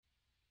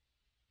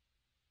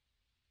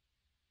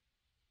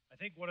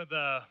think one of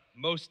the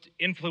most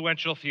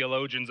influential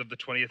theologians of the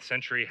 20th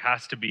century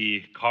has to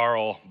be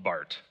Karl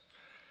Barth.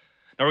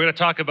 Now, we're going to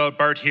talk about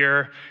Barth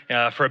here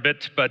for a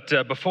bit, but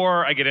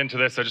before I get into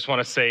this, I just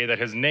want to say that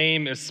his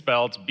name is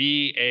spelled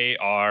B-A-R-T-H.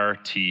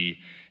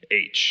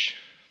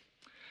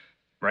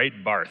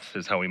 Right? Barth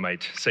is how we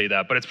might say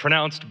that, but it's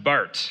pronounced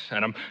Bart,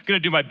 and I'm going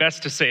to do my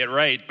best to say it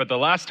right, but the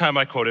last time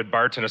I quoted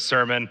Barth in a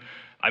sermon,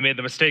 I made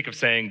the mistake of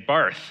saying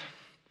Barth.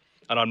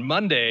 And on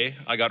Monday,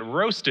 I got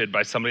roasted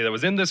by somebody that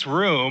was in this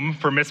room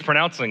for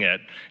mispronouncing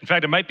it. In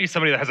fact, it might be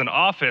somebody that has an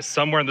office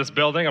somewhere in this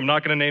building. I'm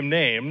not going to name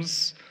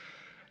names,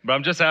 but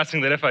I'm just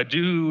asking that if I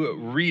do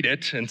read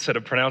it instead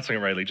of pronouncing it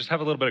rightly, just have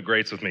a little bit of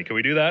grace with me. Can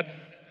we do that?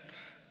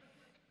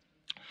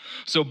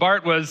 So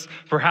Barth was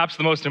perhaps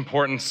the most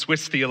important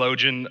Swiss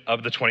theologian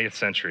of the 20th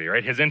century,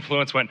 right? His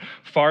influence went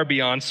far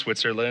beyond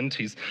Switzerland.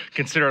 He's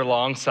considered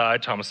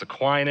alongside Thomas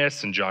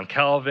Aquinas and John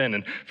Calvin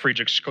and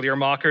Friedrich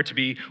Schleiermacher to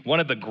be one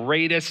of the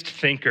greatest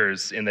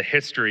thinkers in the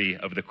history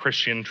of the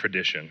Christian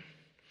tradition.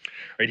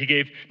 Right? He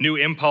gave new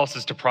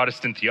impulses to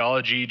Protestant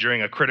theology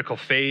during a critical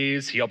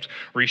phase. He helped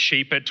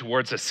reshape it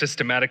towards a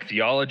systematic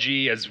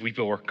theology as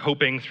people were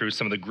coping through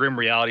some of the grim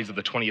realities of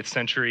the 20th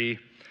century.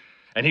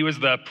 And he was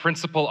the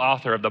principal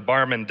author of the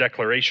Barmen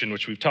Declaration,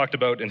 which we've talked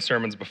about in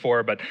sermons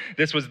before, but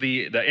this was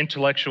the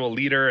intellectual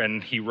leader,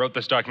 and he wrote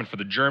this document for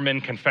the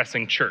German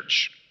Confessing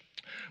Church,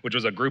 which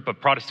was a group of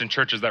Protestant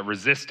churches that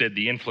resisted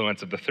the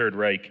influence of the Third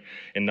Reich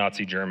in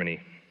Nazi Germany.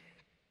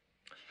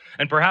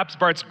 And perhaps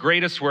Barth's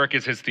greatest work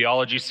is his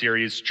theology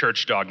series,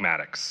 Church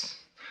Dogmatics,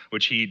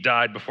 which he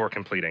died before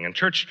completing. And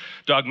Church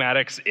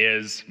Dogmatics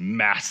is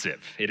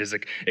massive. It is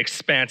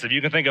expansive.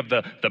 You can think of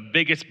the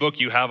biggest book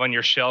you have on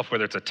your shelf,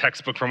 whether it's a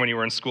textbook from when you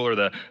were in school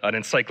or an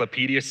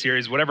encyclopedia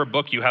series, whatever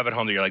book you have at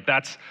home that you're like,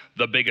 that's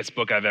the biggest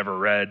book I've ever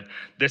read.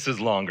 This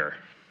is longer.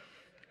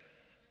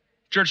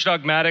 Church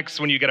Dogmatics,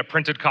 when you get a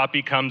printed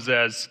copy, comes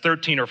as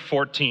 13 or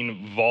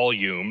 14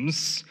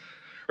 volumes,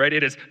 right?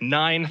 It is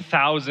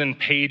 9,000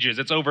 pages.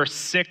 It's over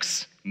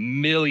 6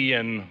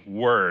 million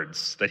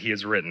words that he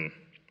has written.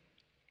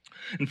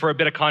 And for a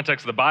bit of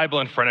context, the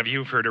Bible in front of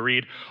you, if you were to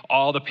read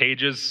all the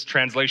pages,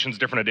 translations,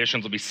 different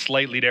editions will be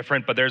slightly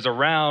different, but there's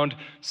around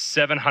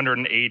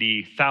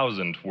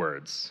 780,000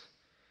 words.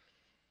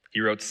 He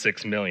wrote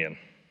 6 million.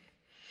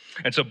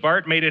 And so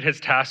Barth made it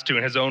his task to,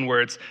 in his own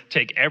words,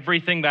 take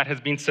everything that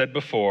has been said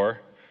before,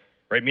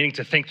 right, meaning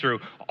to think through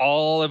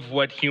all of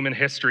what human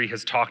history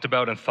has talked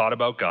about and thought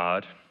about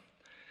God,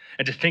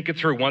 and to think it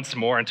through once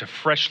more and to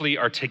freshly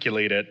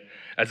articulate it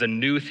as a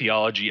new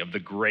theology of the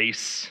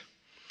grace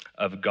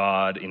of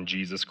God in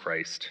Jesus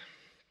Christ.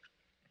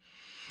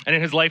 And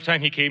in his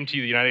lifetime, he came to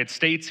the United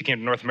States. He came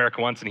to North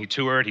America once, and he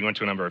toured. He went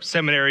to a number of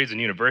seminaries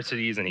and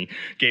universities, and he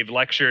gave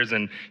lectures.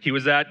 And he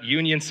was at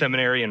Union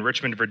Seminary in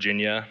Richmond,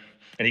 Virginia.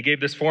 And he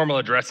gave this formal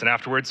address, and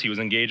afterwards he was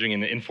engaging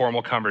in an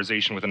informal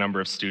conversation with a number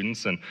of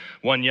students. And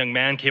one young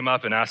man came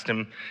up and asked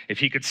him if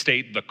he could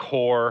state the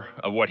core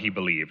of what he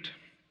believed.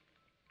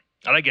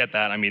 And I get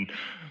that. I mean,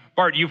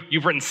 Barth,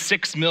 you've written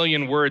 6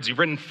 million words. You've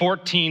written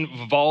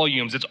 14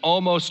 volumes. It's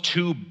almost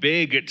too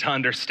big to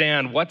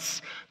understand.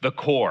 What's the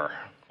core?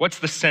 What's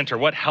the center?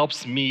 What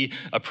helps me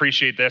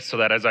appreciate this so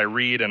that as I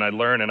read and I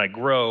learn and I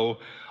grow,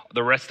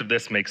 the rest of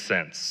this makes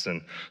sense?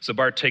 And so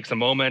Barth takes a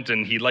moment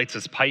and he lights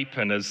his pipe,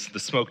 and as the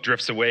smoke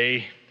drifts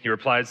away, he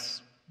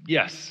replies,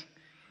 "Yes,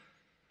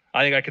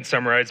 I think I can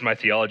summarize my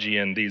theology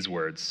in these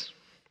words.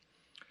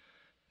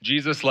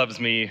 Jesus loves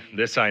me,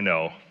 this I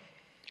know,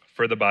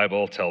 for the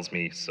Bible tells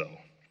me so."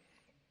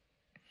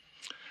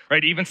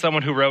 Right, even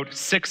someone who wrote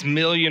 6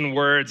 million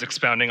words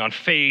expounding on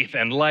faith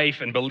and life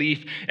and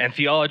belief and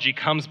theology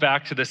comes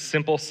back to this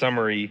simple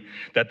summary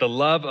that the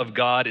love of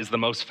God is the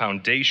most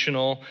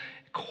foundational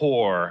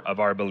core of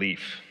our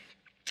belief.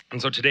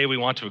 And so today we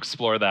want to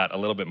explore that a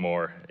little bit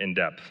more in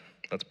depth.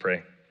 Let's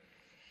pray.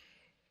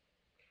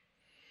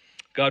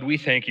 God, we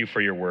thank you for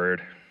your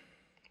word.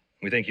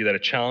 We thank you that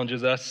it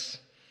challenges us.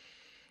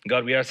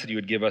 God, we ask that you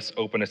would give us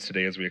openness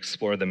today as we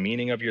explore the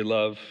meaning of your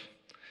love,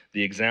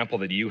 the example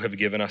that you have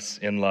given us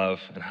in love,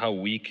 and how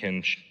we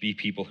can be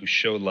people who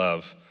show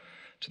love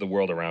to the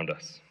world around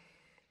us.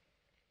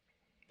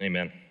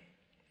 Amen.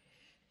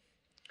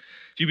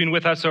 If you've been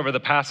with us over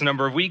the past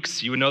number of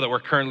weeks, you would know that we're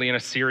currently in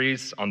a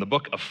series on the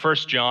book of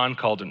 1 John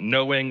called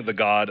Knowing the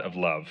God of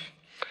Love.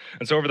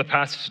 And so over the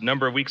past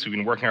number of weeks, we've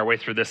been working our way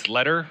through this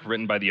letter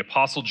written by the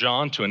Apostle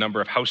John to a number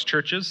of house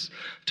churches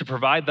to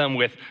provide them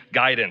with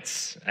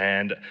guidance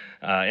and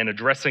in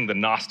addressing the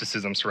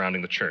Gnosticism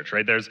surrounding the church,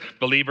 right? There's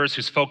believers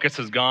whose focus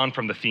has gone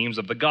from the themes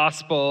of the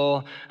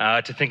gospel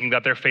to thinking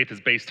that their faith is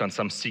based on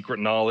some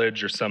secret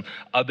knowledge or some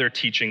other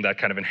teaching that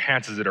kind of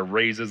enhances it or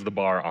raises the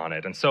bar on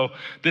it. And so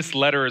this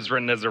letter is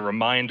written as a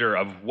reminder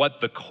of what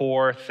the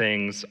core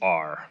things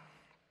are.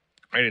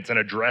 Right? It's an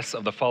address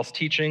of the false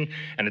teaching,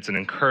 and it's an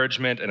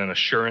encouragement and an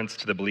assurance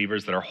to the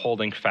believers that are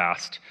holding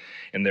fast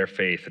in their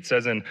faith. It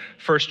says in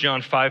 1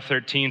 John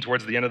 5:13,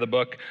 towards the end of the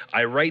book,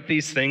 "I write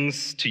these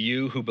things to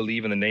you who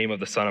believe in the name of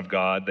the Son of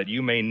God, that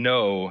you may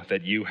know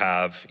that you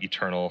have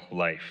eternal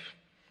life."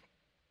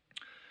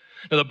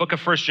 Now, the book of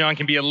First John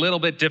can be a little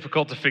bit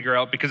difficult to figure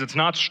out because it's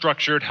not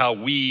structured how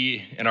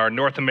we, in our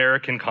North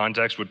American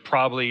context, would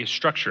probably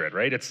structure it,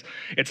 right? It's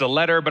a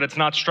letter, but it's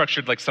not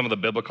structured like some of the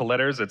biblical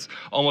letters. It's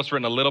almost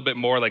written a little bit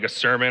more like a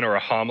sermon or a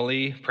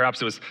homily.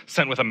 Perhaps it was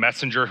sent with a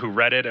messenger who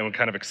read it and would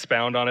kind of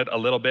expound on it a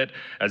little bit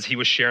as he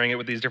was sharing it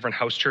with these different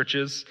house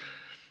churches.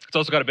 It's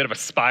also got a bit of a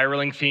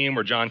spiraling theme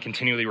where John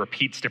continually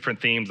repeats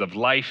different themes of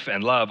life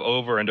and love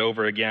over and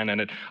over again,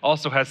 and it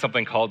also has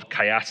something called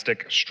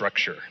chiastic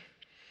structure.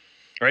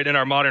 Right, in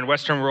our modern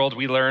Western world,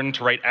 we learn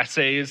to write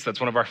essays. That's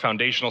one of our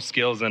foundational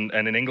skills in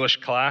an English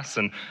class.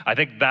 And I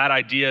think that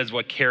idea is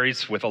what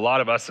carries with a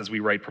lot of us as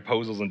we write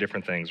proposals and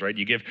different things, right?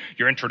 You give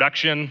your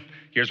introduction.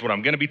 Here's what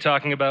I'm going to be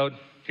talking about.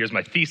 Here's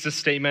my thesis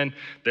statement.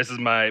 This is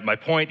my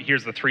point.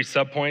 Here's the 3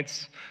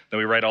 subpoints. Then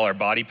we write all our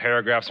body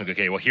paragraphs. And we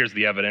go, okay, well, here's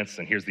the evidence,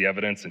 and here's the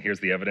evidence, and here's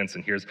the evidence,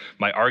 and here's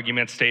my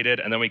argument stated.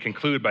 And then we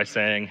conclude by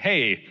saying,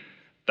 hey,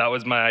 that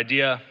was my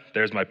idea.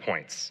 There's my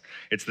points.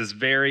 It's this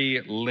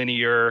very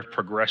linear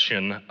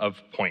progression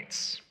of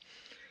points.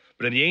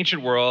 But in the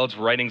ancient world,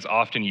 writings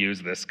often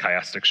use this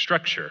chiastic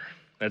structure.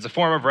 It's a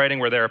form of writing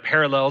where there are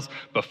parallels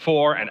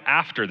before and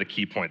after the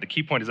key point. The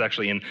key point is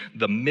actually in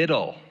the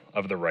middle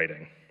of the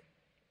writing.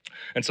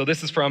 And so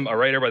this is from a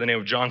writer by the name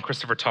of John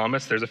Christopher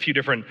Thomas. There's a few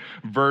different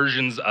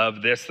versions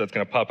of this that's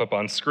going to pop up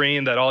on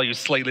screen that all use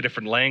slightly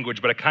different language,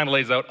 but it kind of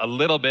lays out a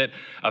little bit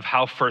of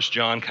how First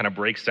John kind of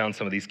breaks down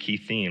some of these key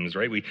themes,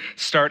 right? We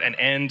start and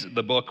end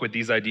the book with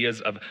these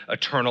ideas of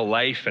eternal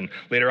life, and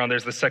later on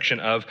there's the section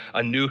of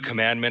a new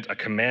commandment, a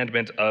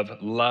commandment of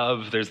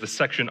love. There's the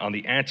section on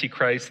the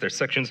Antichrist. There's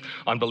sections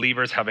on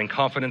believers having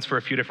confidence for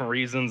a few different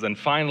reasons. And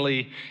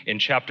finally, in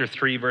chapter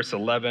 3, verse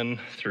 11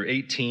 through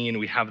 18,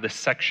 we have this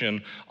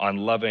section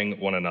on loving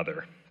one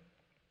another.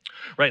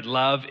 Right,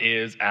 love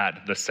is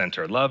at the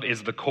center. Love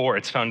is the core.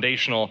 It's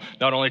foundational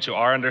not only to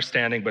our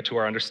understanding, but to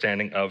our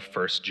understanding of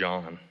 1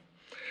 John. And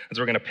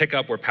so we're going to pick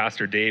up where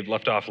Pastor Dave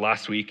left off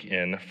last week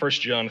in 1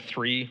 John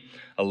 3,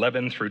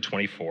 11 through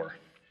 24.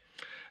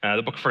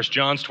 The book of 1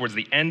 John is towards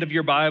the end of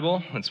your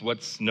Bible. It's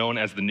what's known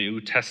as the New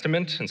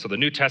Testament. And so the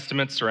New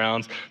Testament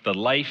surrounds the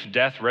life,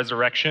 death,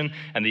 resurrection,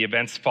 and the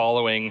events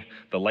following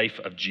the life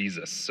of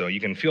Jesus. So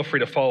you can feel free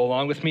to follow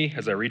along with me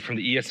as I read from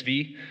the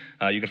ESV.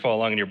 You can follow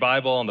along in your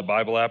Bible, on the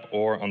Bible app,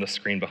 or on the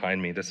screen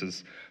behind me. This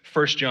is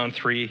 1 John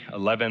 3,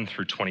 11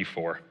 through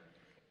 24.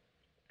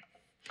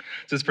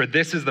 It says, "For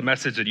this is the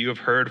message that you have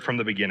heard from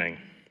the beginning,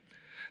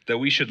 that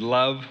we should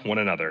love one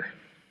another.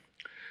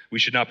 We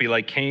should not be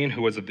like Cain,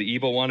 who was of the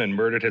evil one and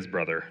murdered his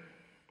brother.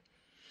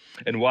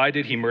 And why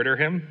did he murder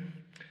him?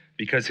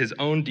 Because his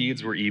own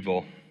deeds were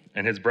evil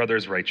and his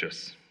brother's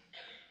righteous.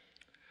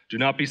 Do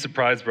not be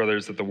surprised,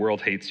 brothers, that the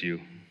world hates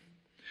you.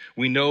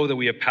 We know that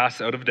we have passed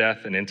out of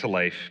death and into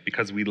life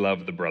because we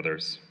love the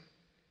brothers.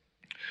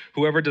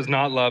 Whoever does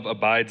not love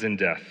abides in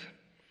death.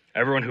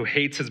 Everyone who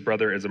hates his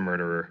brother is a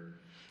murderer,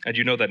 and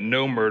you know that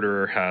no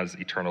murderer has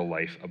eternal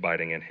life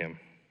abiding in him.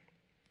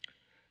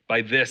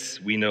 By this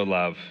we know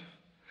love,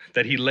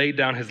 that he laid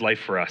down his life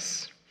for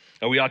us,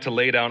 and we ought to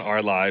lay down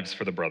our lives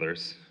for the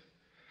brothers.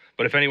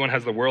 But if anyone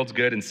has the world's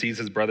good and sees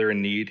his brother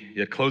in need,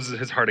 yet closes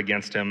his heart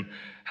against him,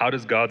 how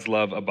does God's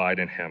love abide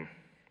in him?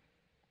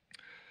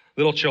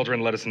 Little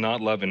children, let us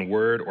not love in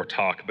word or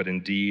talk, but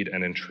in deed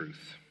and in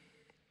truth.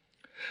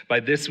 By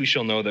this we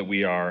shall know that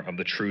we are of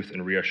the truth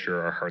and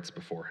reassure our hearts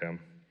before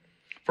him.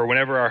 For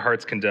whenever our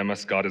hearts condemn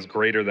us, God is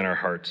greater than our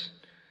heart,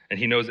 and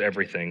he knows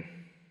everything.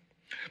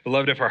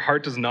 Beloved, if our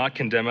heart does not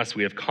condemn us,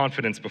 we have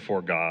confidence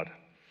before God.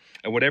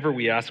 And whatever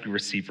we ask, we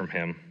receive from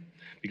him,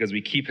 because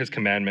we keep his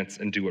commandments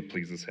and do what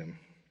pleases him.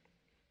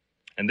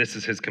 And this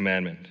is his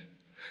commandment,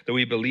 that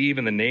we believe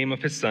in the name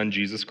of his Son,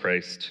 Jesus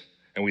Christ,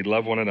 and we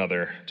love one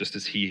another just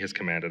as he has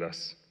commanded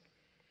us.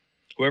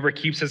 Whoever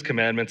keeps his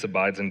commandments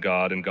abides in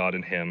God and God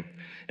in him,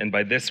 and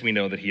by this we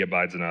know that he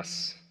abides in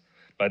us,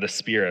 by the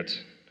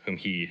Spirit whom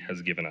he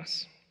has given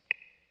us."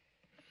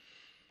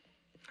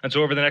 And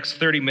so over the next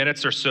 30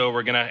 minutes or so,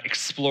 we're going to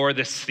explore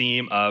this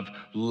theme of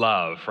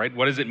love, right?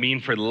 What does it mean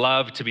for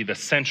love to be the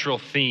central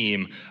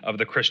theme of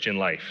the Christian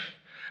life?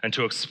 And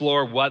to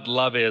explore what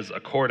love is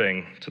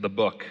according to the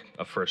book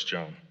of 1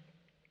 John.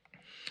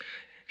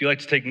 If you'd like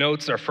to take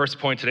notes, our first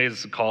point today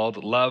is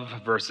called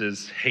Love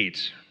versus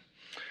Hate.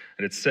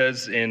 And it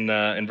says in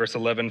verse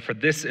 11, "For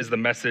this is the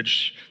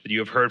message that you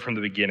have heard from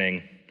the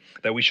beginning,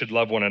 that we should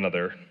love one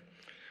another.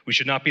 We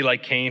should not be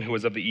like Cain, who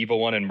was of the evil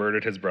one and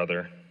murdered his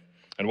brother.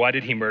 And why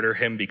did he murder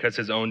him? Because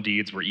his own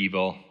deeds were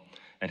evil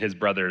and his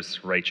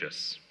brother's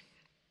righteous."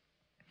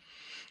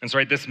 And so,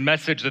 right, this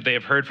message that they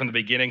have heard from the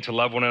beginning to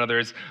love one another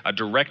is a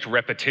direct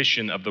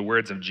repetition of the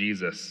words of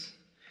Jesus.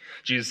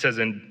 Jesus says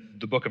in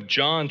the book of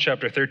John,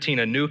 chapter 13,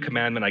 "A new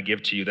commandment I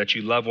give to you, that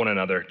you love one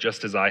another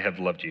just as I have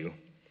loved you.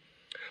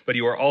 But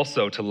you are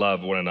also to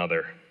love one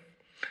another.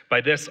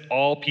 By this,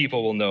 all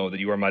people will know that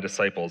you are my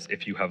disciples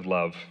if you have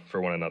love for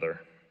one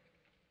another."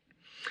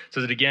 It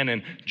says it again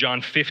in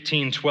John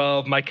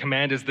 15:12, "My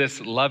command is this,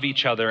 love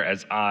each other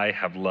as I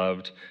have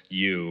loved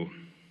you."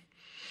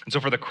 And so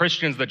for the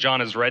Christians that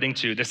John is writing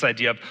to, this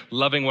idea of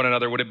loving one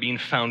another would have been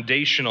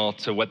foundational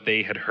to what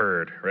they had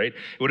heard, right?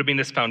 It would have been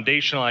this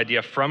foundational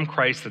idea from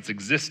Christ that's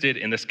existed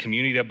in this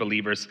community of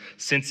believers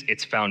since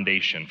its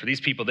foundation. For these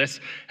people,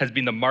 this has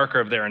been the marker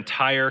of their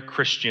entire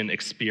Christian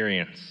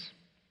experience.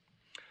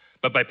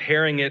 But by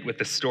pairing it with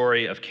the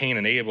story of Cain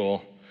and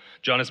Abel,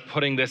 John is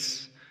putting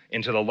this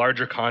into the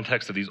larger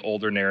context of these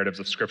older narratives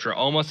of Scripture,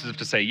 almost as if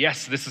to say,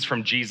 yes, this is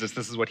from Jesus,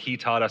 this is what he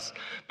taught us,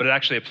 but it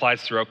actually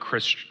applies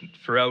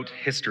throughout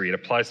history. It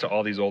applies to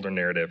all these older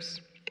narratives.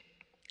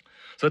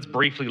 So let's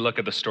briefly look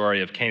at the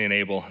story of Cain and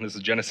Abel. This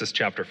is Genesis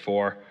chapter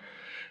 4.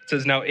 It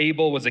says, "Now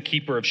Abel was a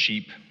keeper of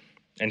sheep,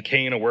 and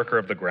Cain a worker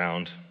of the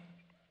ground.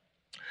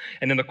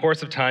 And in the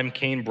course of time,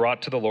 Cain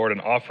brought to the Lord an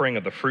offering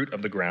of the fruit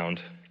of the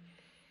ground.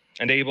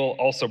 And Abel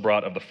also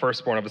brought of the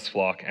firstborn of his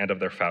flock and of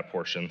their fat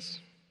portions.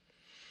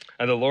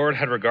 And the Lord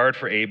had regard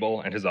for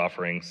Abel and his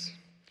offerings,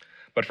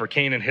 but for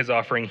Cain and his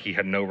offering he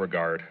had no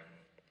regard.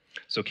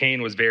 So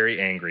Cain was very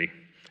angry,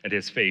 and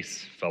his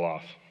face fell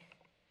off.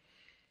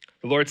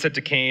 The Lord said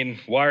to Cain,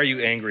 'Why are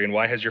you angry, and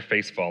why has your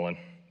face fallen?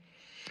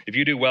 If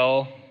you do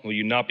well, will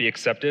you not be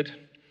accepted?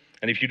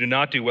 And if you do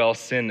not do well,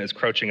 sin is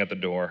crouching at the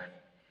door.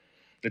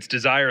 Its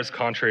desire is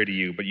contrary to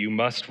you, but you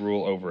must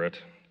rule over it.'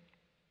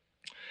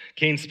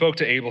 Cain spoke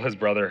to Abel his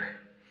brother,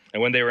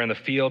 and when they were in the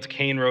field,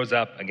 Cain rose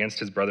up against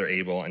his brother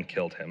Abel and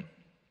killed him."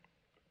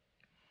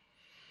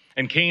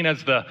 And Cain,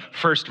 as the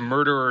first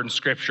murderer in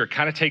Scripture,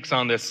 kind of takes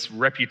on this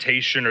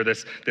reputation or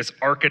this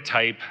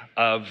archetype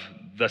of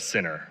the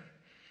sinner,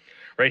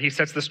 right? He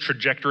sets this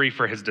trajectory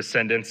for his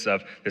descendants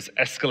of this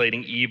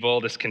escalating evil,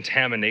 this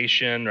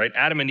contamination, right?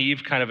 Adam and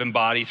Eve kind of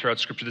embody throughout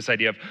Scripture this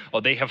idea of, oh,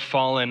 they have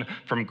fallen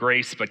from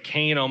grace, but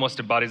Cain almost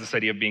embodies this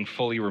idea of being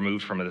fully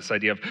removed from it, this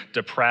idea of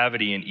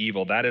depravity and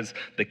evil. That is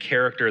the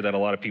character that a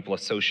lot of people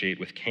associate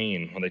with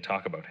Cain when they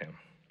talk about him.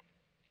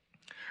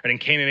 And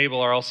Cain and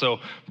Abel are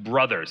also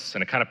brothers,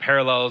 and it kind of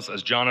parallels,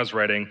 as John is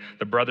writing,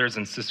 the brothers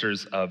and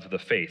sisters of the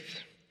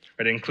faith.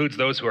 It includes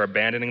those who are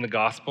abandoning the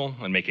gospel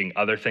and making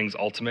other things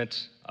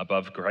ultimate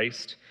above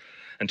Christ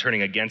and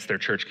turning against their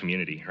church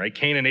community, right?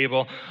 Cain and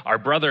Abel are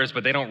brothers,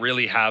 but they don't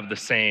really have the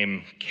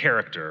same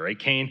character, right?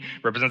 Cain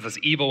represents this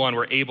evil one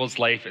where Abel's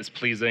life is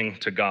pleasing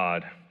to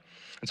God.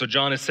 And so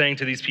John is saying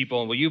to these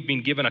people, well, you've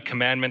been given a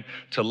commandment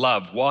to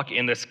love. Walk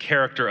in this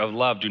character of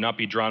love. Do not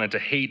be drawn into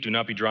hate. Do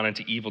not be drawn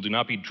into evil. Do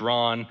not be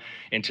drawn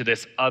into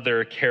this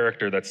other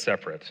character that's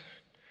separate.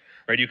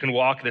 Right? You can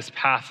walk this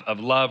path of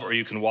love, or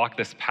you can walk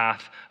this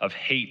path of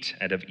hate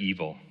and of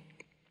evil.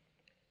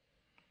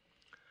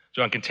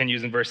 John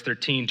continues in verse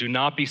 13, "Do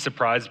not be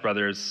surprised,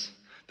 brothers,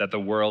 that the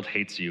world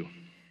hates you."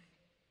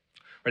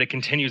 Right? It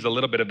continues a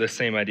little bit of this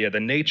same idea. The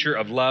nature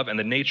of love and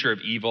the nature of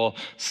evil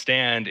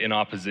stand in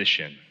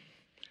opposition.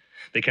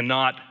 They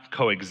cannot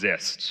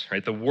coexist,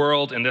 right? The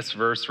world in this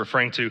verse,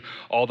 referring to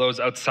all those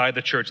outside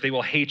the church, they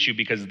will hate you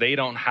because they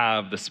don't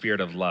have the spirit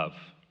of love.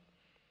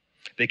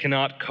 They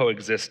cannot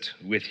coexist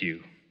with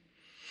you.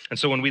 And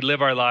so when we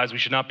live our lives, we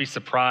should not be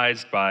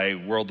surprised by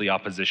worldly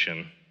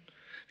opposition,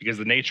 because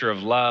the nature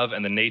of love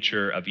and the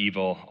nature of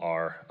evil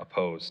are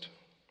opposed.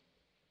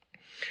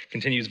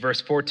 Continues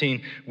verse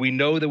 14, "We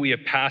know that we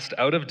have passed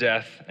out of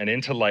death and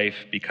into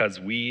life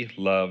because we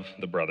love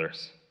the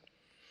brothers.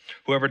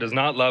 Whoever does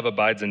not love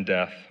abides in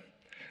death.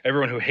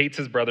 Everyone who hates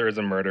his brother is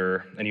a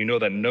murderer, and you know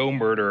that no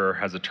murderer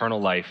has eternal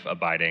life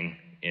abiding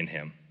in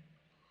him."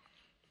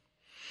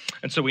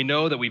 And so we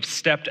know that we've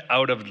stepped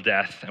out of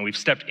death and we've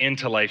stepped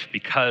into life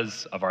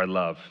because of our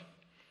love.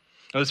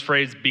 Now, this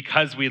phrase,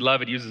 "because we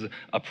love," it uses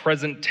a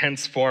present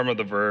tense form of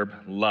the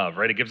verb love,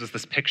 right? It gives us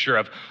this picture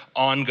of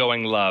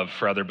ongoing love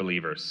for other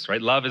believers,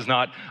 right? Love is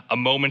not a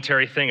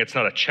momentary thing. It's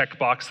not a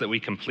checkbox that we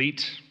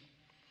complete.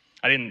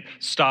 I didn't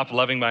stop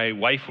loving my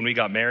wife when we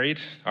got married.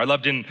 Our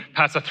love didn't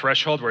pass a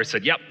threshold where I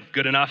said, yep,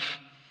 good enough.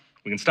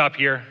 We can stop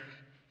here.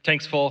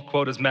 Tank's full,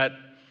 quota's met.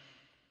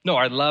 No,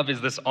 our love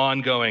is this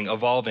ongoing,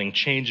 evolving,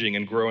 changing,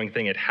 and growing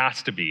thing. It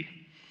has to be.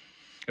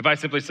 If I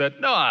simply said,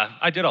 no,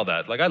 I did all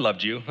that. Like, I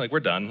loved you. Like, we're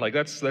done. Like,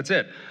 that's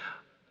it.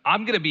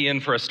 I'm going to be in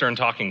for a stern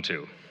talking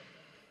to.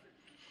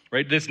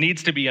 Right? This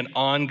needs to be an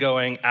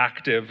ongoing,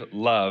 active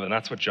love, and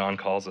that's what John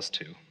calls us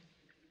to.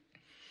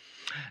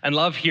 And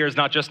love here is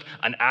not just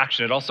an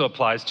action, it also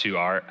applies to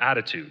our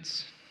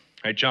attitudes.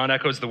 Right? John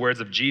echoes the words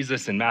of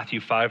Jesus in Matthew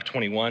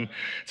 5:21.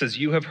 It says,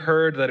 "You have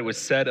heard that it was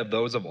said of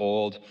those of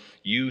old,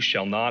 'You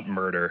shall not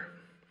murder,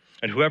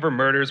 and whoever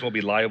murders will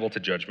be liable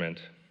to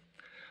judgment.'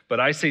 But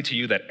I say to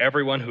you that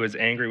everyone who is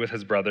angry with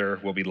his brother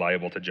will be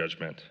liable to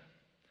judgment.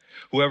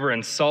 Whoever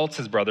insults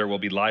his brother will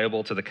be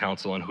liable to the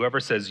council, and whoever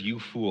says, 'You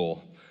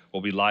fool,'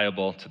 will be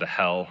liable to the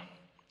hell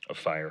of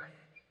fire."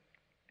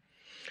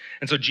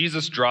 And so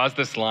Jesus draws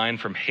this line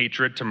from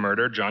hatred to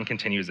murder. John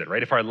continues it,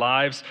 right? If our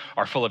lives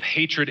are full of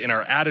hatred in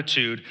our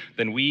attitude,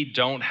 then we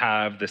don't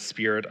have the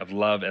spirit of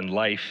love and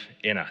life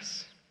in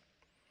us.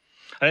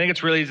 I think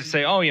it's really easy to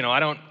say, oh, I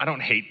don't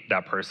hate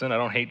that person. I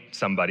don't hate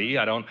somebody.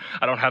 I don't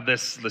have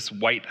this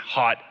white,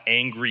 hot,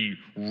 angry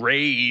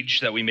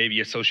rage that we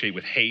maybe associate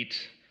with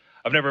hate.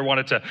 I've never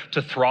wanted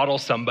to throttle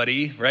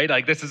somebody, right?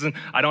 Like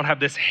I don't have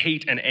this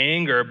hate and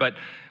anger, but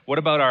what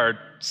about our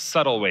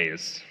subtle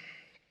ways?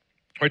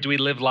 Or do we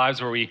live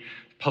lives where we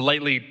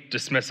politely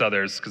dismiss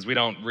others because we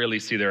don't really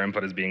see their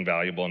input as being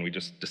valuable and we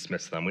just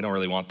dismiss them? We don't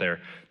really want their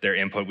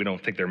input. We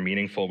don't think they're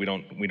meaningful. We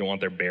don't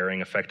want their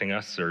bearing affecting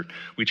us. Or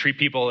we treat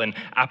people in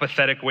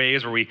apathetic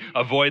ways where we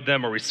avoid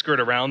them or we skirt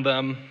around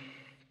them.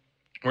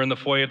 We're in the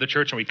foyer of the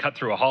church and we cut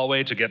through a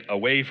hallway to get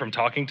away from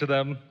talking to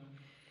them.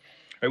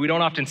 Right? We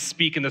don't often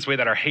speak in this way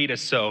that our hate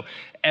is so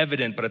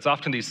evident, but it's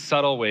often these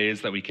subtle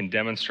ways that we can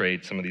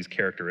demonstrate some of these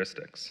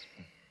characteristics.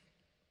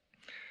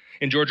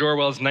 In George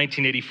Orwell's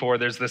 1984,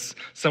 there's this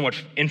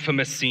somewhat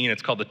infamous scene.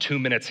 It's called the 2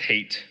 Minutes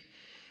Hate.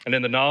 And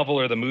in the novel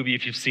or the movie,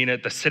 if you've seen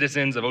it, the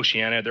citizens of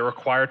Oceania, they're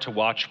required to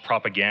watch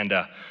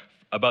propaganda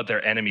about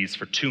their enemies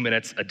for 2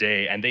 minutes a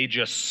day, and they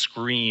just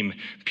scream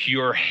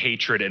pure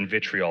hatred and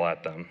vitriol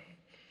at them.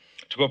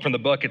 To quote from the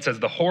book, it says,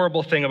 "The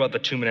horrible thing about the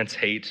 2 Minutes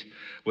Hate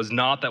was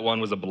not that one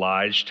was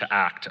obliged to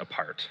act a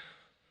part,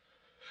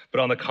 but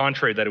on the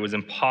contrary, that it was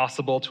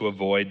impossible to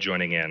avoid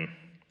joining in.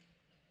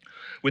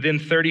 Within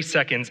 30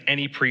 seconds,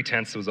 any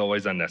pretense was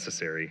always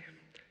unnecessary.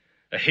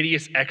 A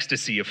hideous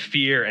ecstasy of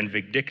fear and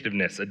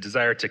vindictiveness, a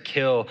desire to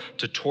kill,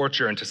 to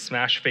torture, and to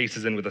smash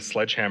faces in with a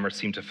sledgehammer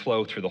seemed to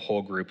flow through the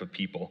whole group of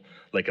people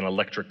like an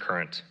electric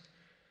current,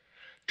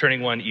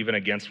 turning one even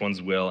against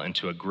one's will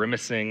into a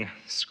grimacing,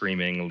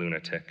 screaming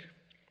lunatic."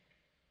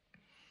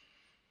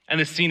 And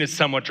this scene is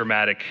somewhat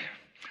dramatic,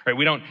 right?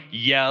 We don't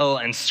yell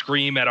and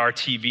scream at our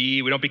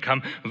TV. We don't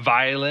become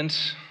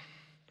violent.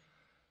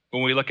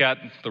 When we look at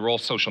the role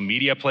social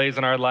media plays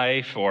in our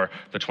life, or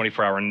the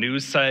 24-hour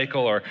news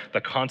cycle, or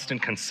the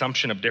constant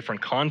consumption of different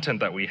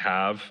content that we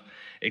have,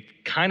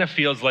 it kind of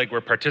feels like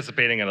we're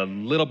participating in a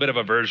little bit of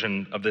a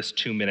version of this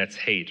 2 minutes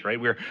hate,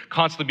 right? We're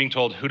constantly being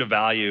told who to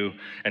value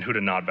and who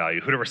to not value,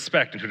 who to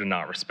respect and who to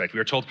not respect. We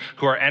are told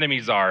who our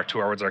enemies are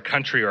towards our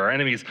country, or our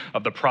enemies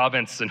of the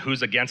province, and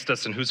who's against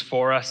us and who's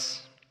for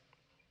us.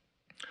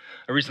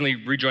 I recently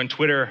rejoined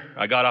Twitter.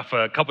 I got off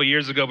a couple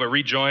years ago, but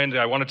rejoined.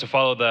 I wanted to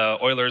follow the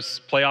Oilers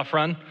playoff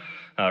run,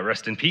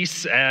 rest in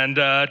peace, and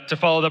to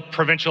follow the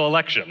provincial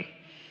election.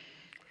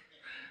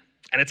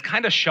 And it's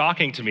kind of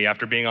shocking to me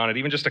after being on it,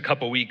 even just a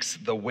couple weeks,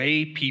 the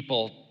way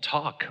people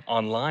talk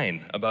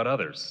online about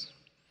others.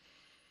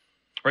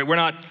 Right? We're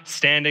not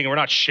standing, we're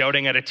not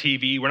shouting at a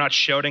TV, we're not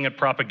shouting at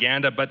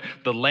propaganda, but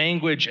the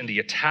language and the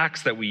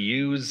attacks that we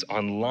use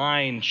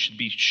online should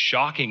be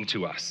shocking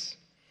to us.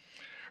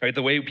 Right?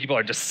 The way people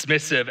are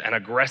dismissive and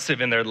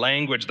aggressive in their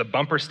language, the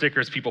bumper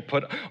stickers people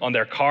put on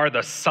their car,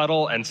 the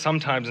subtle and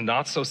sometimes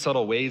not so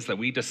subtle ways that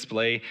we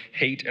display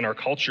hate in our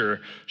culture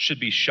should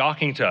be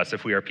shocking to us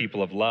if we are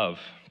people of love.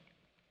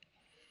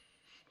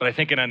 But I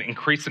think in an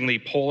increasingly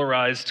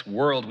polarized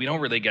world, we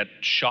don't really get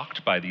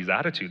shocked by these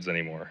attitudes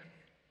anymore.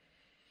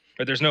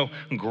 Right? There's no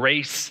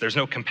grace, there's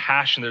no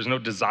compassion, there's no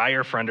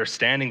desire for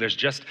understanding. There's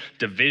just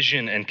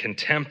division and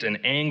contempt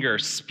and anger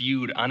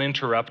spewed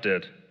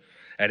uninterrupted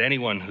at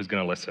anyone who's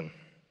going to listen.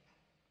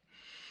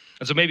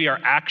 And so maybe our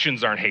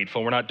actions aren't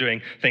hateful. We're not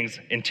doing things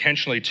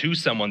intentionally to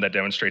someone that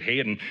demonstrate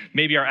hate. And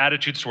maybe our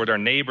attitudes toward our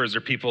neighbors or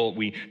people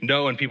we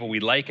know and people we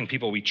like and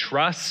people we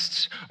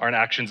trust aren't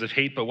actions of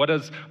hate. But what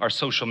is our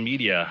social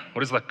media?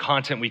 What is the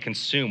content we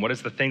consume? What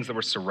is the things that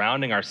we're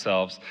surrounding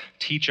ourselves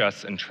teach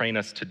us and train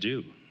us to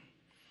do?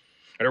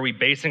 Are we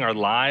basing our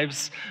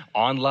lives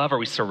on love? Are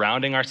we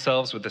surrounding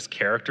ourselves with this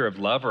character of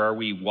love? Or are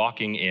we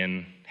walking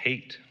in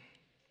hate?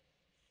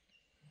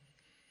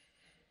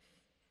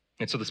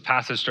 And so this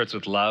passage starts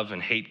with love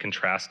and hate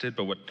contrasted,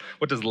 but what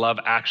does love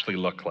actually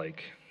look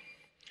like?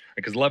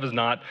 Because love is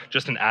not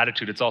just an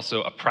attitude, it's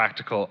also a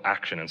practical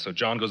action. And so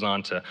John goes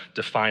on to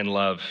define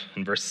love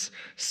in verse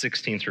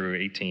 16 through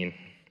 18.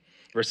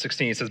 Verse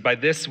 16, he says, "By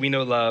this we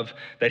know love,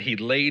 that he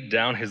laid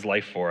down his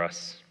life for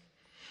us,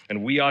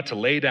 and we ought to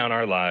lay down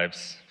our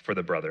lives for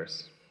the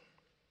brothers."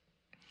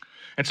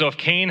 And so if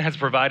Cain has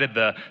provided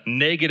the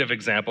negative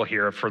example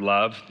here for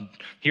love,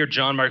 here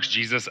John marks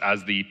Jesus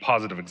as the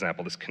positive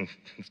example, this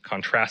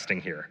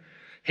contrasting here.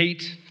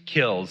 Hate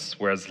kills,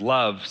 whereas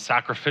love,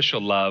 sacrificial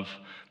love,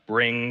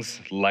 brings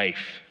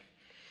life.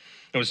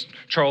 It was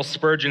Charles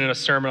Spurgeon in a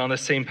sermon on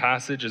this same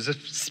passage, as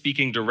if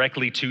speaking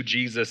directly to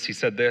Jesus, he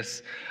said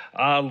this,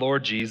 "Ah,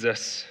 Lord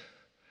Jesus,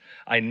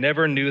 I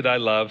never knew thy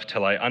love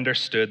till I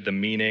understood the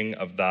meaning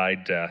of thy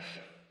death.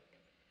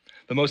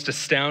 The most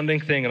astounding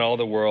thing in all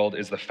the world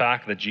is the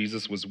fact that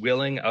Jesus was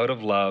willing, out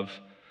of love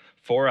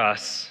for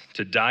us,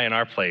 to die in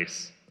our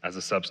place as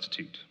a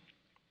substitute."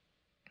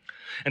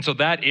 And so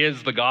that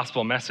is the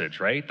gospel message,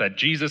 right? That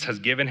Jesus has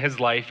given his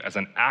life as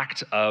an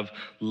act of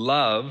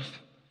love,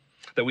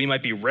 that we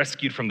might be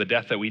rescued from the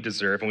death that we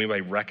deserve and we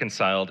might be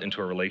reconciled into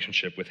a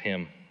relationship with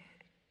him.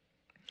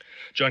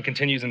 John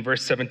continues in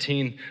verse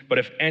 17, "But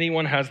if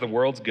anyone has the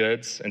world's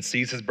goods and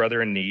sees his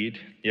brother in need,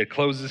 yet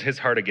closes his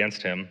heart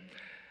against him,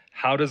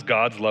 how does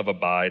God's love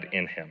abide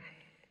in him?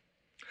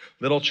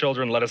 Little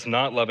children, let us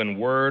not love in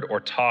word or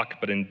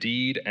talk, but in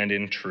deed and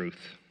in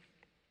truth."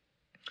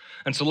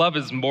 And so love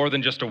is more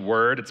than just a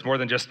word. It's more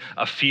than just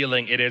a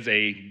feeling. It is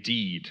a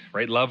deed,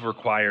 right? Love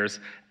requires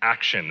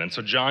action. And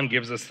so John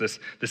gives us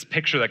this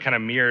picture that kind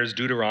of mirrors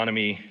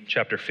Deuteronomy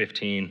chapter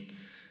 15.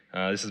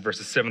 This is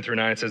verses 7 through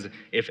 9. It says,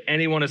 "If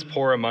anyone is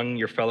poor among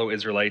your fellow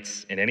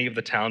Israelites in any of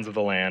the towns of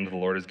the land the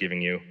Lord is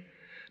giving you,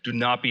 do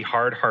not be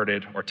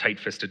hard-hearted or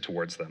tight-fisted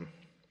towards them.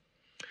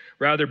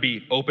 Rather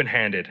be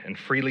open-handed and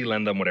freely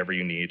lend them whatever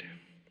you need.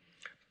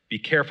 Be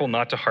careful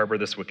not to harbor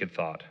this wicked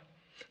thought.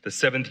 The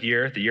 7th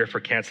year, the year for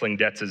canceling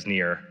debts, is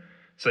near,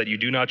 so that you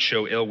do not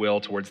show ill will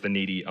towards the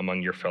needy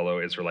among your fellow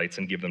Israelites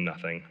and give them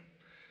nothing.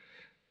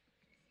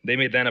 They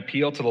may then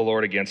appeal to the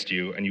Lord against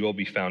you, and you will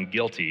be found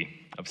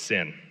guilty of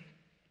sin."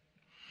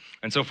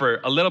 And so for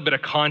a little bit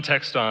of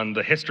context on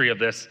the history of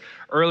this,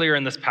 earlier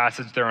in this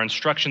passage, there are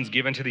instructions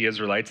given to the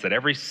Israelites that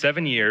every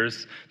 7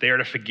 years, they are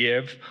to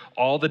forgive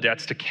all the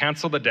debts, to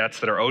cancel the debts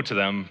that are owed to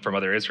them from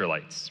other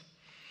Israelites.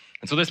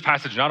 And so this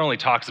passage not only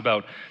talks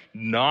about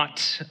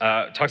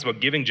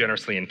giving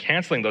generously and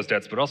canceling those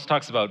debts, but also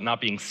talks about not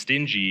being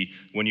stingy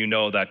when you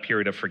know that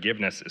period of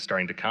forgiveness is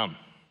starting to come.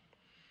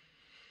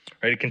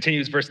 Right, it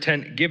continues, verse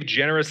 10, "Give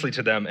generously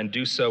to them and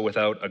do so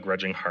without a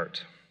grudging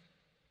heart.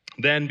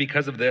 Then,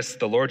 because of this,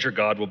 the Lord your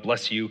God will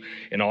bless you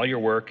in all your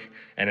work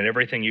and in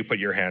everything you put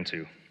your hand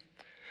to.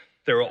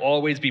 There will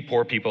always be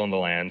poor people in the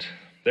land.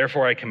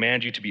 Therefore, I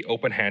command you to be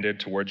open-handed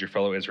towards your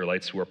fellow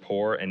Israelites who are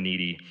poor and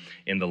needy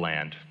in the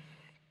land."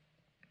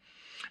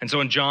 And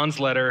so in John's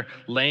letter,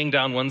 laying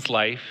down one's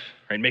life,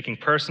 right, making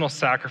personal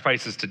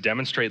sacrifices to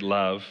demonstrate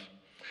love,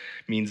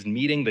 means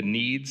meeting the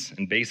needs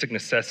and basic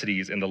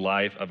necessities in the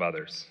life of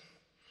others.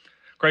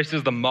 Christ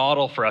is the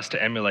model for us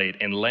to emulate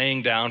in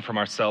laying down from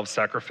ourselves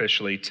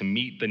sacrificially to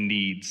meet the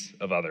needs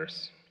of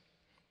others.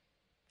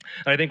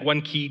 And I think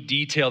one key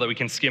detail that we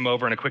can skim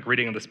over in a quick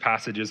reading of this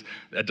passage is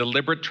a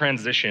deliberate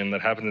transition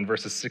that happens in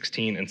verses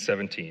 16 and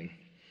 17.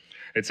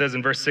 It says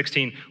in verse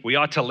 16, "We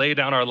ought to lay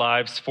down our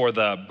lives for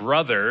the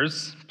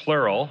brothers,"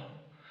 plural,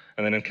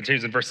 and then it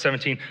continues in verse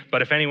 17,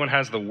 "But if anyone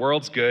has the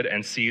world's good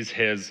and sees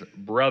his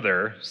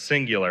brother,"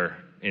 singular,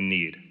 "in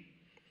need."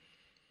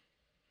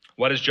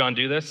 Why does John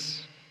do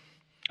this?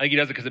 I think he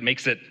does it because it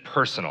makes it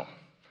personal.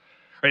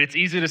 Right? It's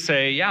easy to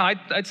say, yeah,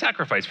 I'd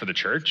sacrifice for the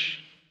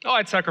church. Oh,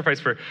 I'd sacrifice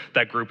for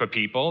that group of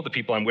people, the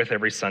people I'm with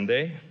every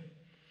Sunday.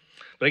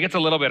 But it gets a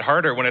little bit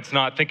harder when it's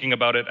not thinking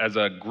about it as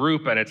a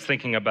group and it's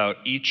thinking about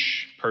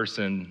each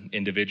person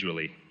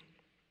individually.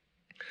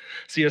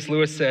 C.S.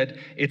 Lewis said,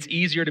 "It's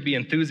easier to be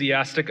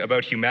enthusiastic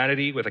about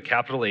humanity with a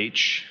capital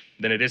H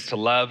than it is to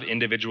love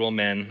individual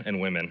men and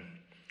women,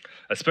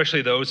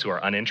 especially those who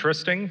are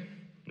uninteresting,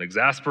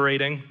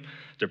 exasperating,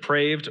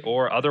 depraved,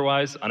 or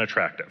otherwise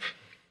unattractive.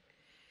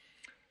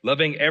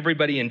 Loving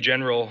everybody in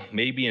general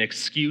may be an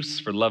excuse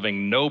for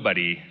loving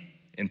nobody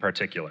in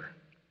particular."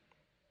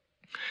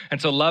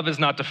 And so love is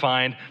not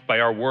defined by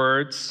our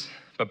words,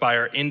 but by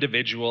our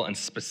individual and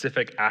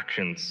specific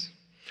actions,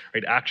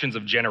 right? Actions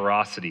of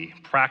generosity,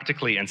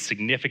 practically and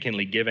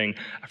significantly giving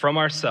from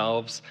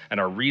ourselves and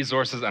our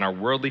resources and our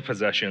worldly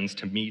possessions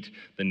to meet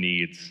the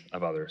needs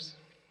of others.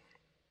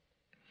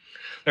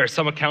 There are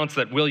some accounts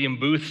that William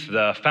Booth,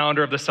 the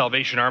founder of the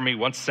Salvation Army,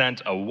 once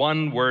sent a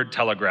one-word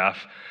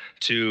telegraph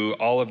to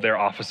all of their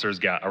officers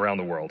around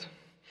the world.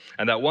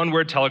 And that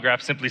one-word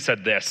telegraph simply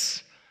said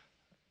this: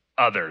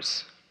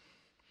 others.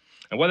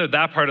 And whether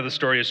that part of the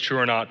story is true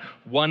or not,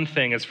 one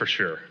thing is for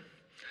sure.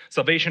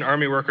 Salvation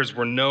Army workers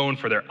were known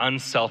for their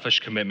unselfish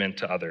commitment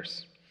to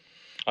others.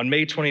 On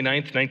May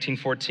 29th,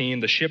 1914,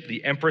 the ship,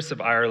 the Empress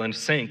of Ireland,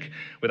 sank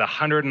with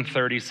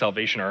 130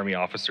 Salvation Army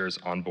officers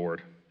on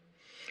board.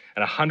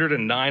 And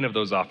 109 of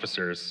those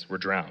officers were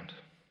drowned.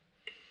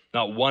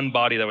 Not one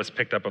body that was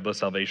picked up of the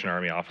Salvation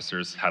Army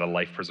officers had a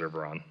life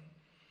preserver on.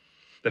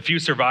 The few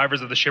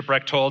survivors of the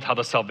shipwreck told how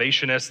the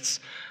Salvationists,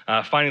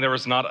 finding there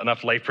was not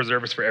enough life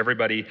preservers for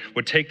everybody,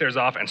 would take theirs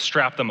off and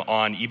strap them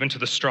on, even to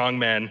the strong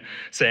men,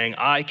 saying,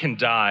 "I can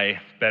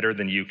die better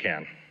than you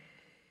can."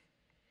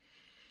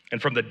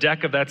 And from the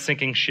deck of that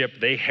sinking ship,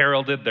 they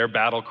heralded their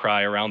battle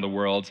cry around the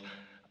world: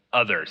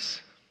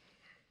 others.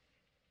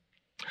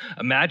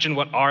 Imagine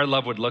what our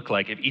love would look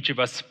like if each of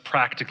us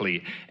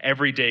practically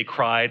every day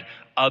cried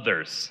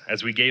others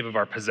as we gave of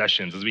our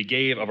possessions, as we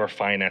gave of our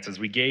finances, as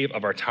we gave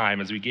of our time,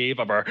 as we gave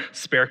of our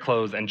spare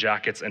clothes and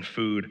jackets and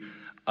food,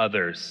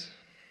 others.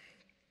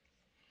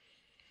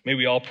 May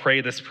we all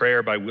pray this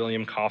prayer by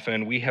William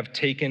Coffin: "We have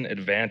taken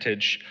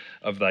advantage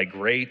of thy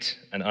great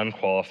and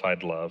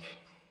unqualified love.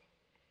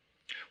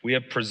 We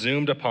have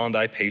presumed upon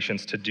thy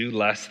patience to do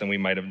less than we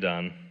might have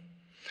done,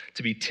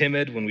 to be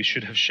timid when we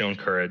should have shown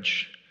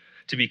courage,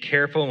 to be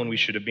careful when we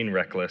should have been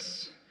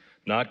reckless,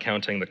 not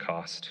counting the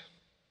cost.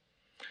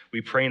 We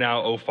pray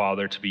now, O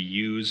Father, to be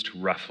used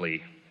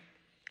roughly.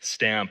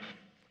 Stamp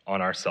on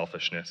our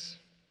selfishness."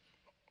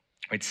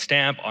 Right?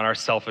 Stamp on our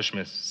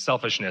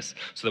selfishness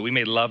so that we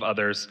may love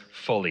others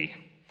fully,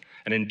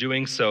 and in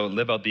doing so,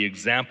 live out the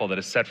example that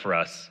is set for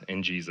us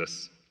in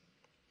Jesus.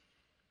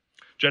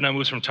 Jenna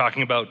moves from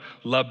talking about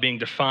love being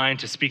defined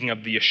to speaking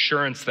of the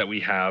assurance that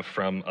we have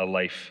from a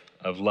life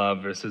of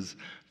love. Verses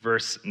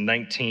verse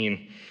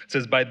 19. It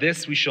says, "By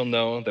this we shall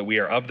know that we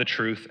are of the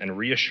truth and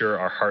reassure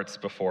our hearts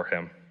before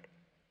him.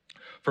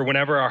 For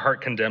whenever our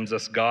heart condemns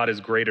us, God is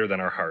greater than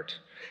our heart,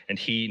 and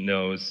he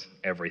knows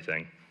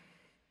everything."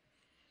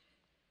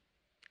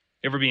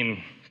 You ever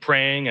been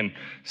praying and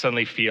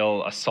suddenly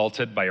feel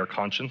assaulted by your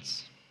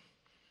conscience?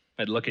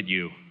 I'd look at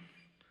you.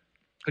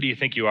 Who do you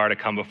think you are to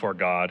come before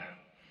God?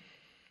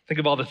 Think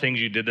of all the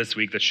things you did this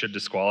week that should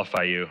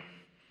disqualify you. Do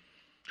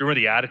you remember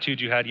the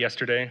attitude you had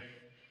yesterday? Do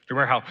you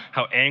remember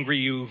how angry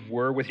you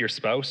were with your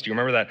spouse? Do you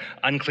remember that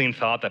unclean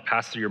thought that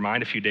passed through your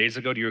mind a few days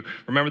ago? Do you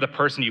remember the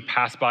person you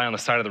passed by on the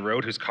side of the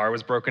road whose car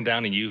was broken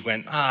down and you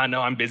went,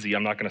 no, I'm busy.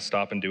 I'm not going to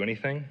stop and do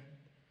anything?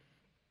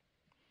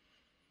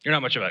 You're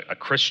not much of a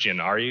Christian,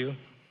 are you?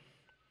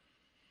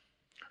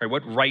 Or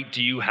what right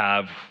do you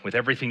have with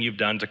everything you've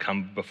done to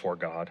come before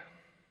God?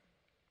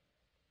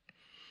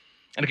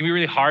 And it can be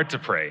really hard to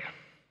pray.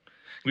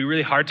 It can be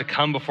really hard to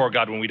come before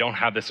God when we don't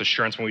have this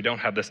assurance, when we don't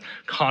have this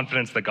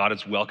confidence that God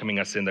is welcoming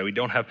us in, that we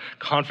don't have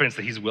confidence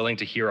that he's willing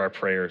to hear our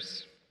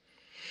prayers.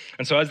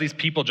 And so as these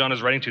people John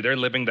is writing to, they're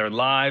living their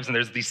lives, and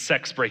there's these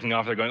sects breaking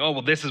off. They're going, oh,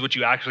 well, this is what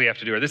you actually have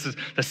to do, or this is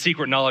the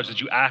secret knowledge that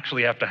you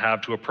actually have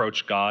to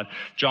approach God.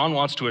 John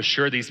wants to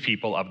assure these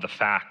people of the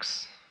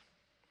facts.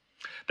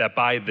 That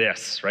by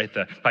this, right,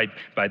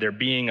 by their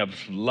being of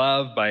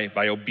love,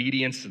 by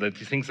obedience, the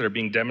things that are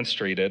being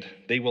demonstrated,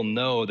 they will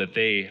know that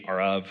they are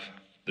of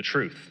the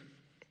truth.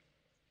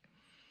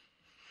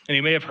 And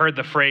you may have heard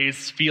the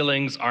phrase,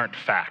 feelings aren't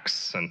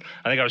facts. And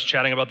I think I was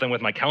chatting about them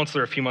with my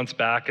counselor a few months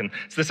back, and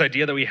it's this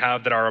idea that we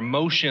have that our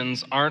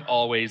emotions aren't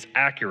always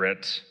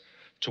accurate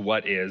to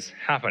what is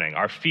happening.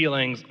 Our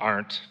feelings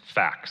aren't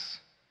facts.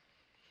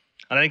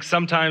 And I think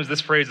sometimes this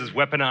phrase is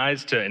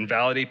weaponized to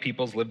invalidate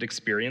people's lived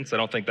experience. I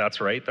don't think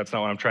that's right. That's not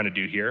what I'm trying to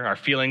do here. Our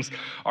feelings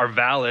are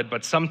valid,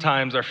 but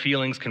sometimes our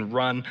feelings can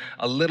run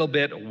a little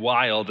bit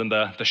wild. And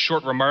the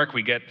short remark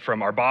we get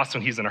from our boss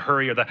when he's in a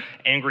hurry, or the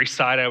angry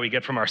side-eye we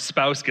get from our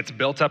spouse, gets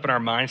built up in our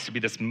minds to be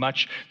this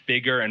much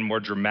bigger and more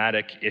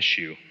dramatic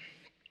issue.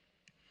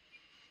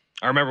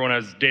 I remember when I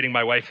was dating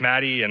my wife,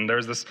 Maddie, and there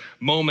was this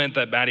moment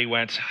that Maddie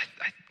went,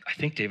 I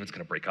think David's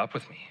going to break up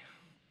with me.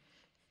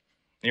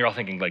 And you're all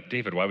thinking, like,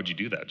 David, why would you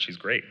do that? She's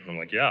great. And I'm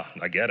like, yeah,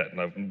 I get it.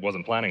 I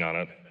wasn't planning on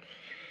it.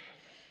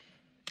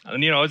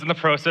 And, I was in the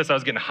process. I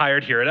was getting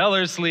hired here at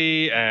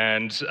Ellerslie,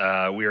 and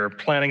we were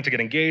planning to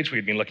get engaged. We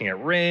had been looking at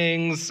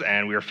rings,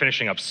 and we were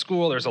finishing up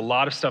school. There's a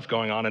lot of stuff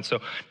going on. And so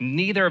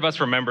neither of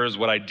us remembers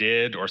what I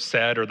did or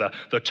said or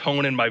the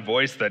tone in my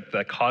voice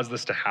that caused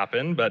this to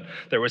happen. But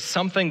there was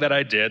something that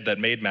I did that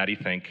made Maddie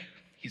think,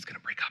 he's going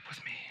to break up with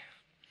me.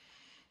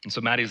 And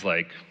so Maddie's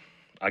like,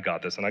 I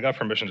got this, and I got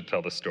permission to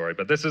tell this story,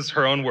 but this is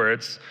her own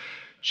words.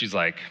 She's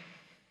like,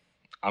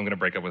 I'm gonna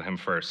break up with him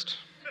first.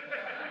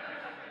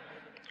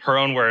 Her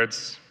own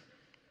words,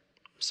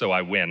 so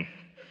I win.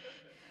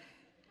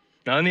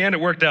 Now, in the end,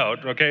 it worked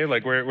out, okay?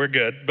 Like, we're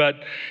good, but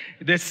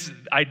this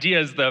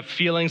idea is the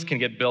feelings can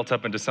get built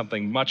up into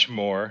something much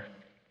more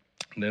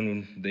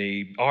than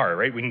they are,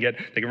 right?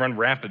 They can run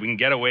rampant. We can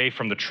get away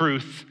from the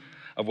truth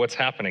of what's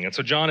happening. And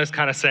so John is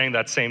kind of saying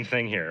that same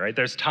thing here, right?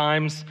 There's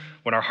times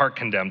when our heart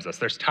condemns us.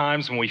 There's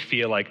times when we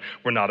feel like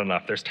we're not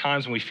enough. There's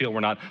times when we feel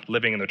we're not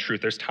living in the truth.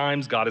 There's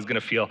times God is going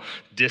to feel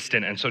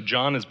distant. And so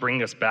John is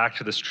bringing us back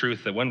to this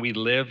truth that when we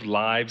live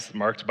lives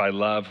marked by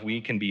love, we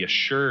can be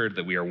assured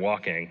that we are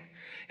walking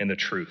in the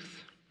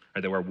truth,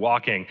 or that we're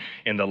walking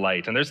in the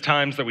light. And there's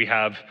times that we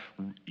have,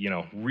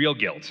 real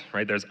guilt,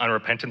 right? There's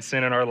unrepentant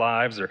sin in our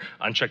lives, or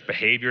unchecked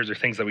behaviors, or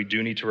things that we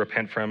do need to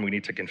repent from. We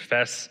need to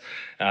confess,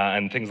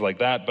 and things like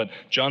that. But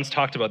John's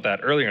talked about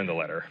that earlier in the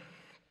letter.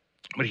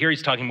 But here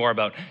he's talking more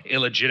about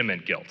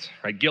illegitimate guilt,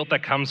 right? Guilt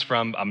that comes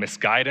from a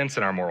misguidance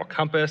in our moral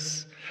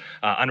compass,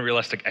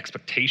 unrealistic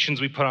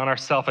expectations we put on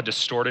ourselves, a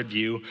distorted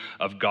view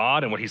of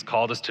God and what he's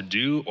called us to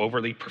do,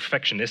 overly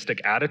perfectionistic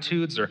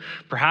attitudes, or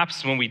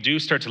perhaps when we do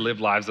start to live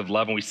lives of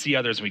love and we see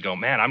others and we go,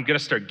 man, I'm going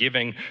to start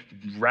giving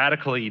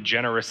radically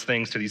generous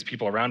things to these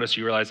people around us,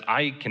 you realize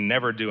I can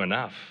never do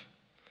enough.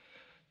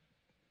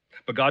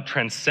 But God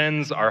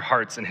transcends our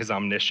hearts in his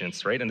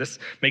omniscience, right? And this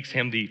makes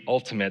him the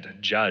ultimate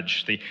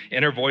judge. The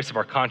inner voice of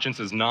our conscience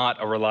is not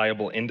a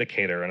reliable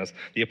indicator. And as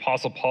the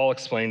Apostle Paul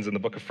explains in the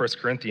book of 1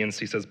 Corinthians,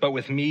 he says, but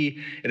with me,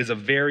 it is a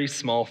very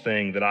small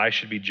thing that I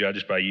should be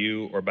judged by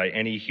you or by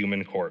any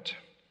human court.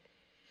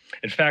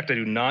 In fact, I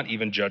do not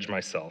even judge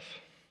myself.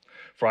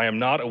 For I am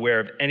not aware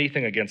of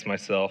anything against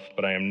myself,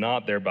 but I am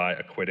not thereby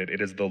acquitted.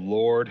 It is the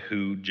Lord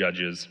who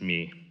judges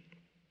me.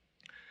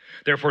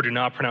 Therefore, do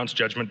not pronounce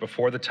judgment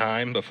before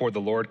the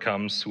Lord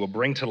comes, who will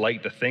bring to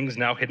light the things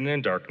now hidden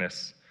in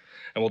darkness,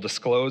 and will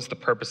disclose the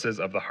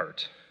purposes of the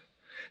heart.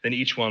 Then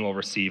each one will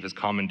receive his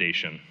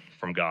commendation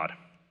from God.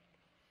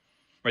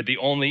 Right? The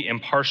only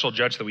impartial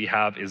judge that we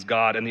have is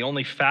God, and the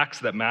only facts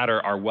that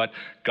matter are what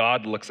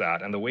God looks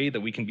at. And the way that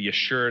we can be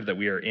assured that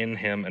we are in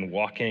him and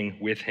walking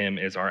with him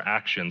is our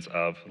actions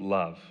of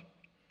love.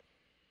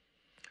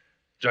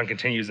 John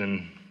continues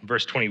in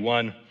verse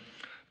 21,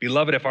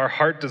 Beloved, if our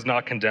heart does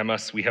not condemn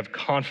us, we have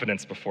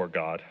confidence before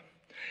God.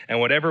 And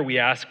whatever we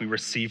ask, we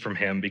receive from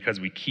him because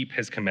we keep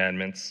his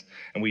commandments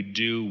and we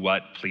do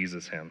what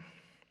pleases him.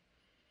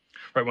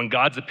 Right, when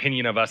God's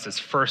opinion of us is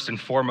first and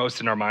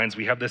foremost in our minds,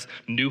 we have this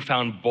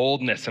newfound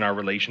boldness in our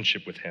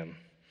relationship with him.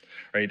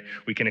 Right?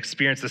 We can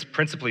experience this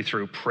principally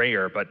through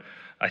prayer, but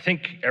I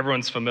think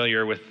everyone's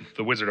familiar with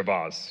The Wizard of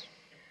Oz.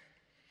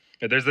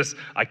 There's this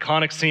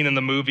iconic scene in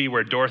the movie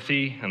where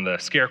Dorothy and the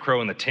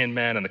Scarecrow and the Tin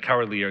Man and the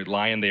Cowardly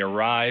Lion, they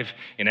arrive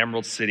in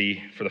Emerald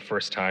City for the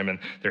first time, and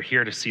they're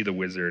here to see the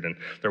wizard. And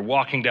they're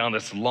walking down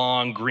this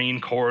long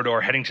green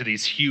corridor, heading to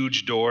these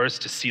huge doors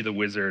to see the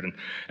wizard. And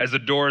as the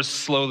doors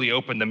slowly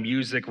open, the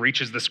music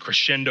reaches this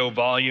crescendo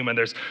volume, and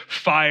there's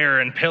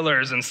fire and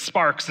pillars and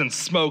sparks and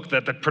smoke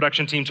that the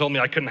production team told me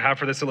I couldn't have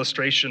for this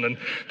illustration. And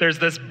there's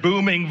this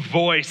booming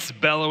voice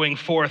bellowing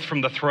forth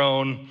from the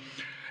throne.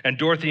 And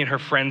Dorothy and her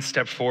friends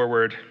step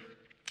forward.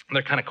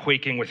 They're kind of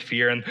quaking with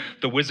fear. And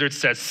the wizard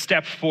says,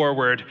 "Step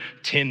forward,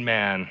 Tin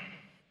Man."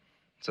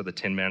 So the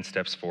Tin Man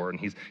steps forward,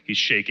 and he's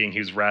shaking,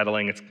 he's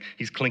rattling,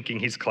 he's clinking,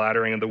 he's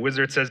clattering. And the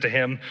wizard says to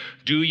him,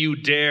 "Do you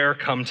dare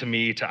come to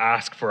me to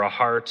ask for a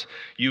heart,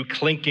 you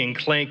clinking,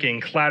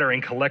 clanking,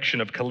 clattering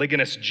collection of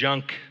Caligulous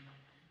junk?"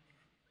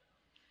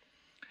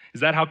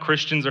 Is that how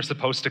Christians are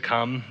supposed to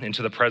come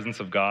into the presence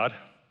of God?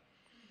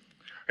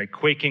 Right,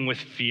 quaking with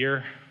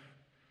fear?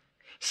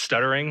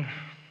 Stuttering?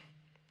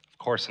 Of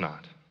course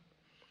not.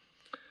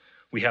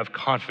 We have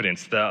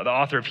confidence. The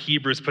author of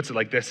Hebrews puts it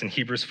like this in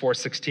Hebrews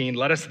 4:16,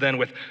 "Let us then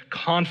with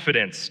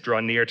confidence draw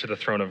near to the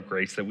throne of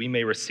grace, that we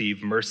may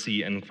receive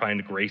mercy and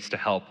find grace to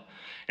help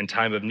in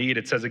time of need."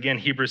 It says again,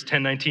 Hebrews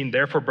 10:19,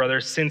 "Therefore,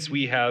 brothers, since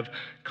we have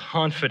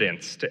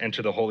confidence to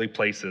enter the holy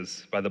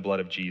places by the blood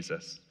of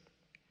Jesus."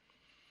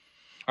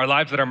 Our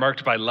lives that are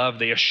marked by love,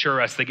 they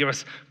assure us, they give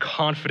us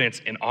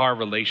confidence in our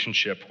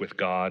relationship with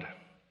God.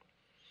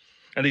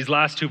 And these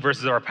last two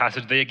verses of our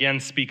passage, they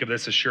again speak of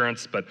this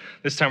assurance, but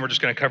this time we're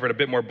just going to cover it a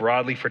bit more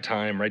broadly for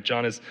time, right?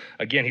 John is,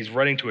 again, he's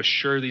writing to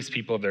assure these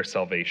people of their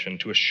salvation,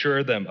 to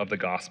assure them of the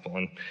gospel.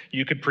 And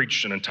you could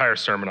preach an entire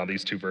sermon on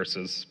these two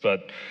verses,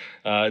 but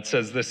it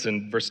says this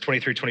in verse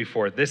 23,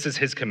 24, "This is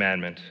his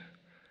commandment,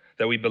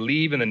 that we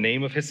believe in the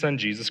name of his Son,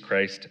 Jesus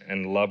Christ,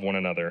 and love one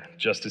another,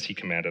 just as he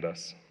commanded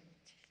us.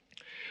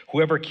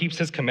 Whoever keeps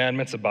his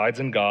commandments abides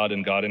in God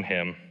and God in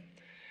him,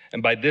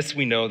 and by this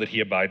we know that he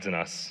abides in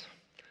us,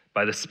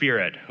 by the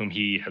Spirit whom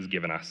he has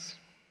given us."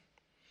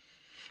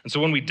 And so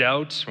when we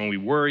doubt, when we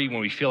worry,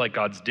 when we feel like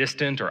God's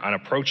distant or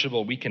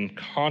unapproachable, we can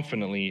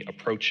confidently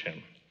approach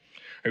him.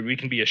 Or we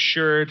can be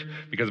assured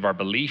because of our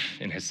belief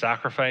in his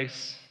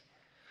sacrifice,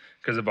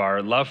 because of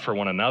our love for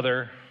one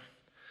another,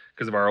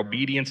 because of our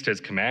obedience to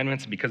his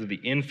commandments, because of the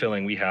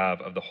infilling we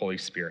have of the Holy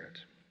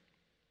Spirit.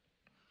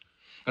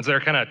 And so there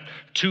are kind of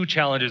two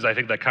challenges, I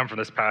think, that come from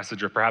this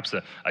passage, or perhaps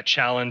a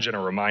challenge and a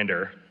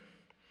reminder.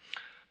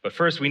 But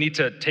first, we need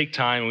to take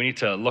time, we need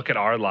to look at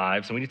our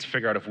lives, and we need to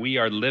figure out if we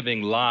are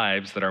living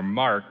lives that are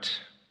marked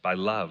by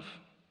love.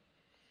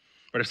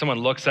 But if someone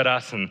looks at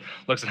us and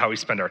looks at how we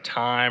spend our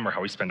time or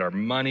how we spend our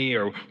money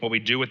or what we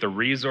do with the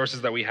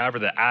resources that we have or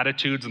the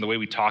attitudes and the way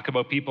we talk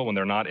about people when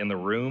they're not in the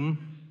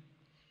room,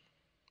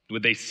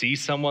 would they see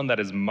someone that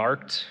is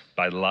marked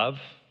by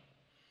love?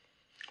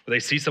 Would they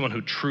see someone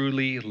who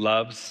truly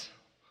loves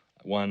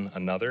one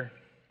another?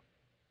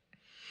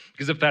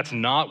 Because if that's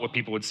not what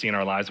people would see in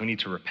our lives, we need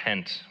to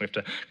repent. We have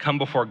to come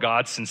before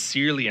God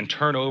sincerely and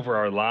turn over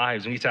our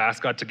lives. We need to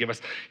ask God to give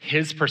us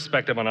his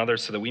perspective on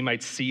others so that we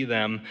might see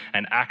them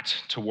and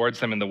act towards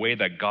them in the way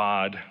that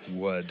God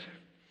would,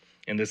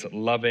 in this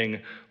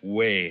loving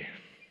way.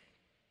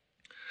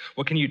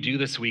 What can you do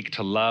this week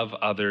to love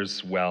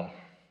others well?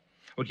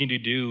 What can you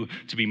do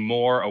to be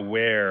more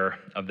aware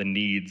of the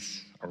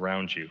needs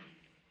around you?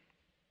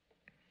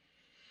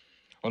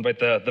 I'll invite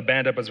the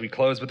band up as we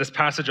close, but this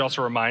passage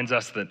also reminds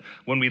us that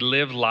when we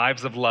live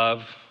lives of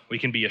love, we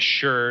can be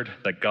assured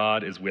that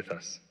God is with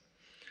us.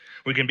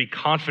 We can be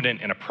confident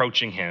in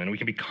approaching him, and we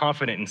can be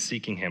confident in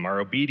seeking him. Our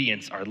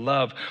obedience, our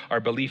love, our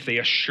belief, they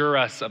assure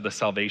us of the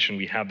salvation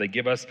we have. They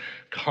give us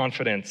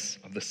confidence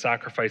of the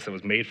sacrifice that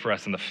was made for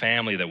us and the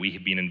family that we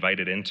have been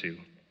invited into.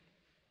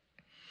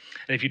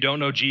 And if you don't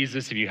know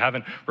Jesus, if you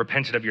haven't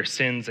repented of your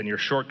sins and your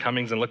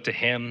shortcomings and looked to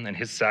him and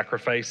his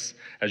sacrifice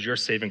as your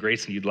saving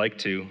grace, and you'd like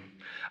to,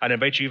 I'd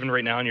invite you even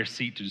right now in your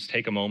seat to just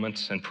take a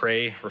moment and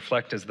pray,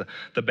 reflect as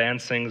the band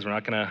sings. We're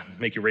not going to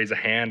make you raise a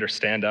hand or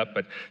stand up,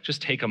 but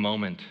just take a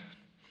moment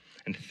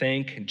and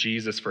thank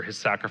Jesus for his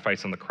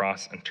sacrifice on the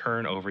cross and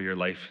turn over your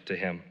life to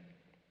him.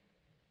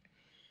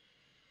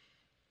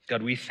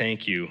 God, we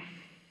thank you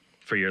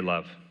for your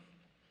love.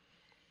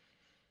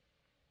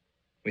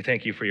 We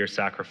thank you for your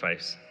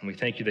sacrifice, and we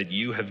thank you that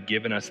you have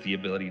given us the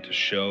ability to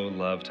show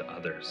love to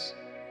others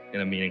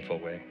in a meaningful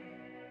way.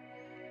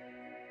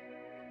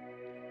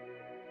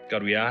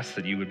 God, we ask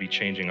that you would be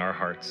changing our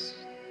hearts,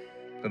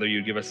 that you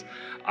would give us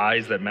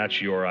eyes that match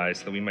your eyes,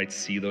 so that we might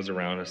see those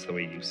around us the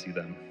way you see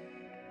them.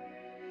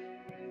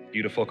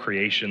 Beautiful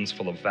creations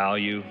full of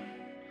value,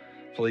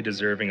 fully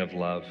deserving of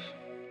love.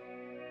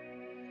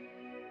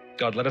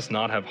 God, let us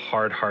not have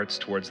hard hearts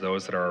towards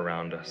those that are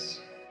around us,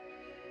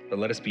 but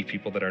let us be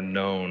people that are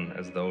known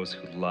as those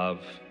who love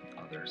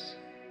others.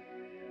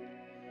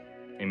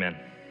 Amen.